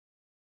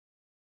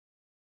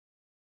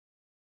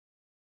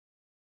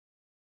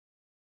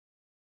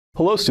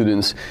Hello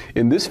students,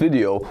 in this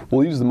video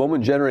we'll use the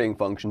moment generating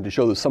function to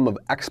show the sum of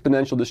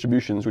exponential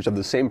distributions which have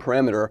the same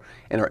parameter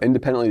and are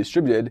independently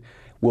distributed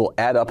will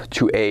add up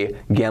to a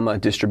gamma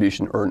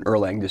distribution or an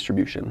Erlang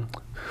distribution.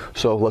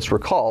 So let's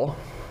recall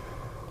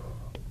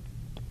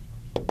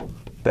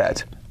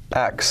that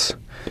x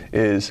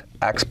is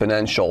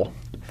exponential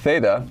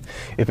theta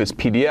if its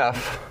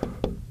PDF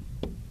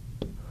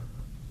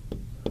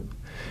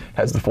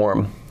has the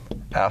form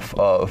f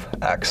of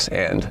x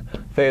and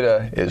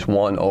theta is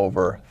 1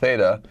 over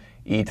theta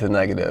e to the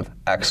negative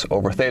x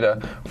over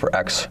theta for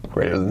x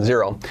greater than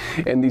 0.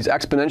 And these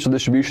exponential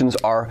distributions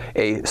are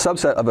a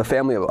subset of a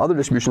family of other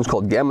distributions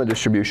called gamma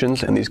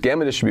distributions, and these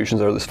gamma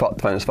distributions are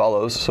defined as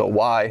follows. So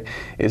y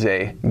is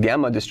a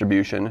gamma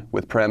distribution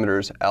with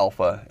parameters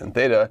alpha and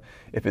theta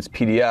if its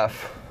PDF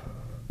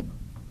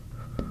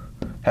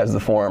has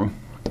the form.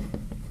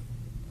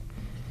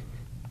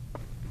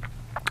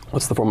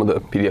 What's the form of the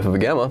PDF of a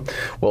gamma?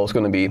 Well, it's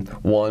going to be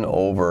 1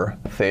 over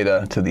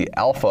theta to the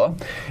alpha,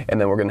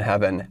 and then we're going to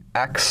have an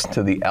x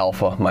to the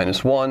alpha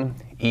minus 1,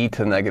 e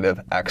to the negative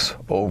x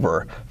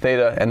over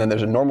theta, and then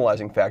there's a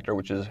normalizing factor,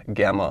 which is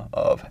gamma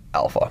of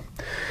alpha.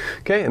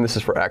 Okay, and this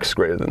is for x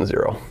greater than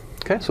 0.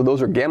 Okay, so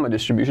those are gamma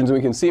distributions, and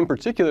we can see in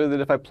particular that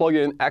if I plug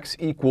in x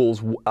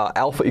equals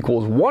alpha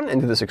equals 1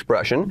 into this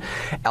expression,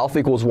 alpha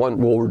equals 1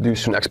 will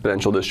reduce to an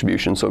exponential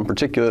distribution. So in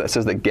particular, that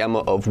says that gamma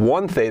of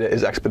 1 theta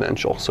is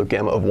exponential. So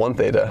gamma of 1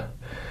 theta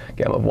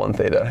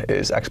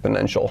is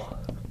exponential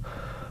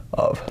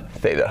of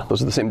theta.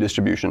 Those are the same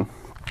distribution.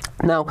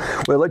 Now,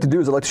 what I'd like to do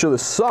is I'd like to show the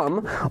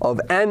sum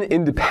of n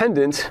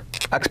independent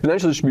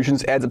exponential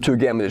distributions adds up to a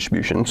gamma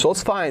distribution. So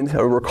let's find,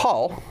 or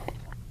recall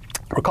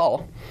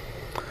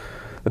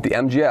that the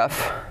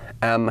MGF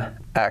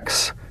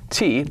mxt,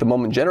 the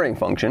moment generating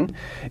function,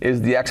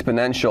 is the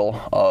exponential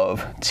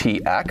of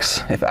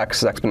tx if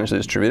x is exponentially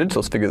distributed. So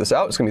let's figure this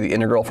out. It's going to be the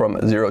integral from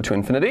 0 to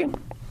infinity.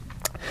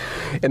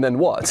 And then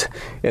what?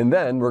 And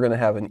then we're going to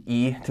have an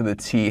e to the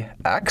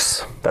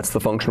tx. That's the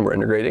function we're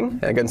integrating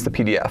against the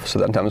PDF. So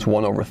that times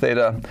 1 over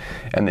theta,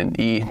 and then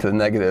e to the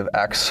negative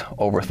x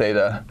over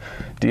theta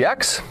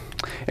dx.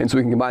 And so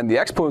we can combine the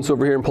exponents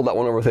over here and pull that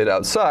 1 over theta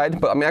outside,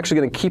 but I'm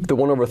actually going to keep the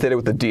 1 over theta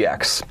with the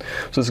dx. So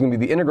this is going to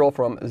be the integral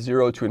from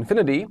 0 to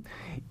infinity,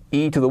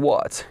 e to the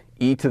what?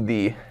 E to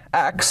the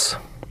x,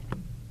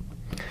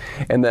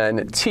 and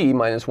then t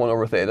minus 1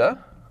 over theta,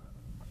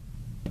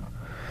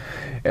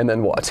 and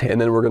then what?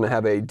 And then we're going to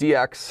have a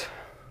dx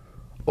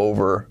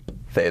over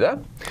theta.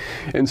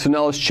 And so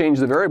now let's change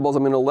the variables.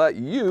 I'm going to let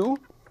u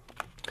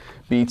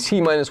be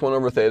t minus 1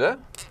 over theta.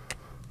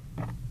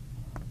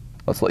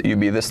 Let's let u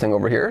be this thing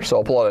over here. So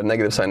I'll pull out a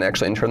negative sign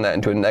actually and turn that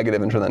into a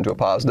negative and turn that into a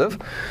positive.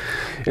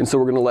 And so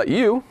we're going to let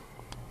u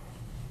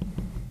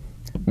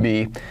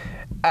be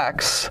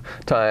x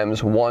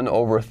times 1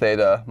 over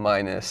theta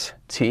minus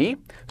t.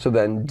 So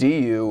then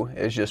du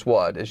is just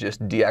what? It's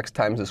just dx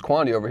times this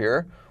quantity over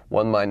here,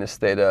 1 minus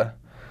theta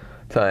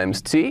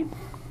times t.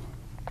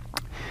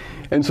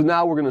 And so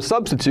now we're going to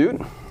substitute.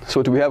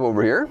 So what do we have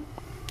over here?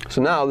 So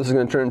now this is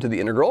going to turn into the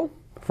integral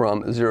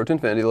from 0 to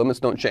infinity. The limits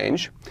don't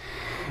change.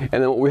 And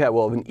then what we have,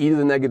 we'll have an e to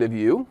the negative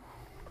u,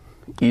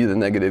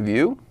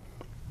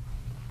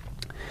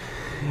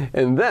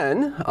 and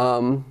then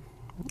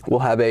we'll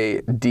have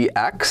a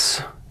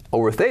dx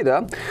over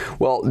theta.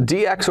 Well,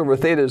 dx over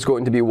theta is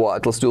going to be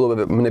what? Let's do a little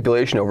bit of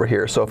manipulation over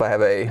here. So if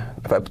I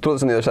throw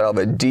this on the other side, I'll have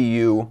a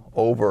du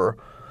over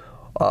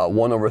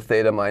 1 over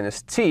theta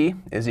minus t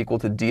is equal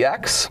to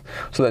dx.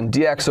 So then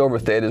dx over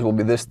theta will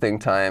be this thing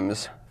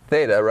times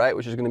theta, right?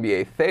 Which is going to be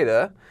a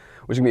theta,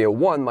 which is going to be a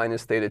 1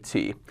 minus theta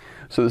t.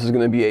 So this is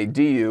going to be a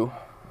du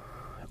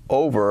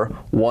over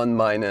 1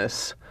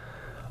 minus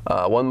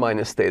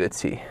theta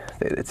t,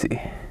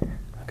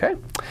 Okay?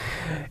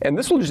 And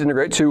this will just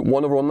integrate to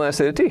 1 over 1 minus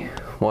theta t,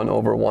 1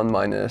 over 1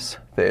 minus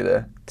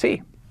theta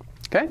t.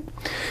 Okay?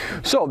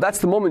 So that's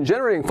the moment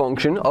generating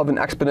function of an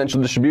exponential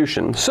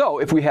distribution. So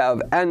if we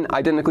have n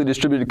identically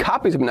distributed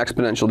copies of an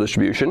exponential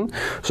distribution,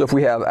 so if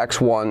we have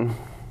x1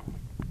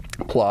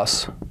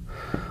 plus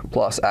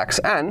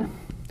xn,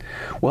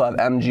 we'll have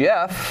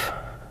MGF.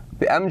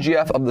 The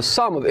MGF of the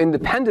sum of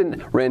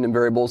independent random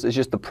variables is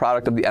just the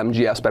product of the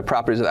MGFs by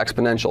properties of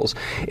exponentials.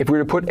 If we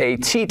were to put a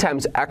t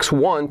times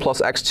x1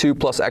 plus x2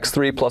 plus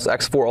x3 plus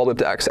x4 all the way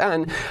up to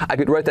xn, I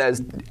could write that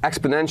as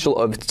exponential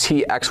of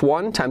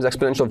tx1 times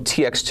exponential of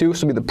tx2, so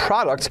it would be the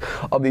product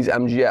of these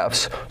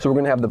MGFs. So we're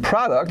going to have the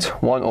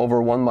product, 1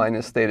 over 1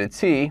 minus theta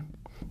t,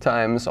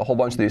 times a whole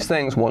bunch of these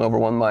things, 1 over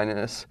 1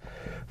 minus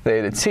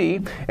theta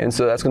t, and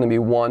so that's going to be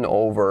 1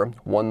 over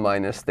 1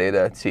 minus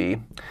theta t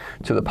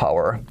to the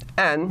power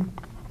n.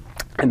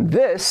 And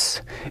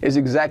this is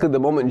exactly the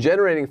moment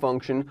generating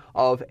function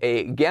of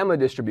a gamma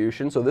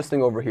distribution. So this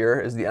thing over here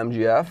is the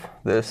MGF.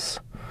 This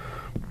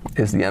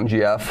is the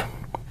MGF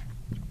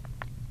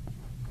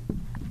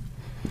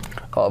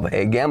of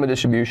a gamma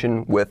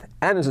distribution with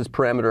n as its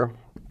parameter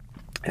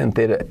and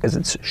theta as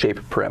its shape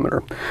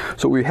parameter.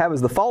 So what we have is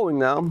the following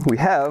now. We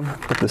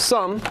have that the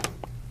sum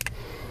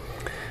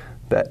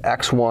that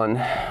x1,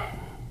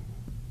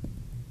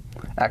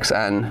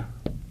 xn,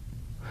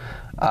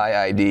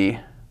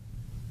 IID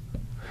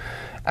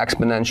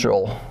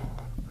exponential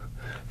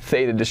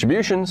theta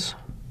distributions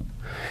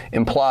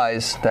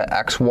implies that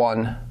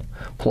x1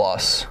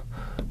 plus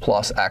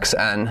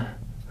xn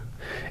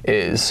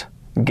is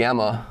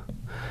gamma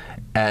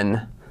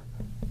n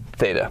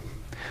theta.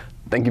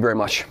 Thank you very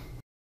much.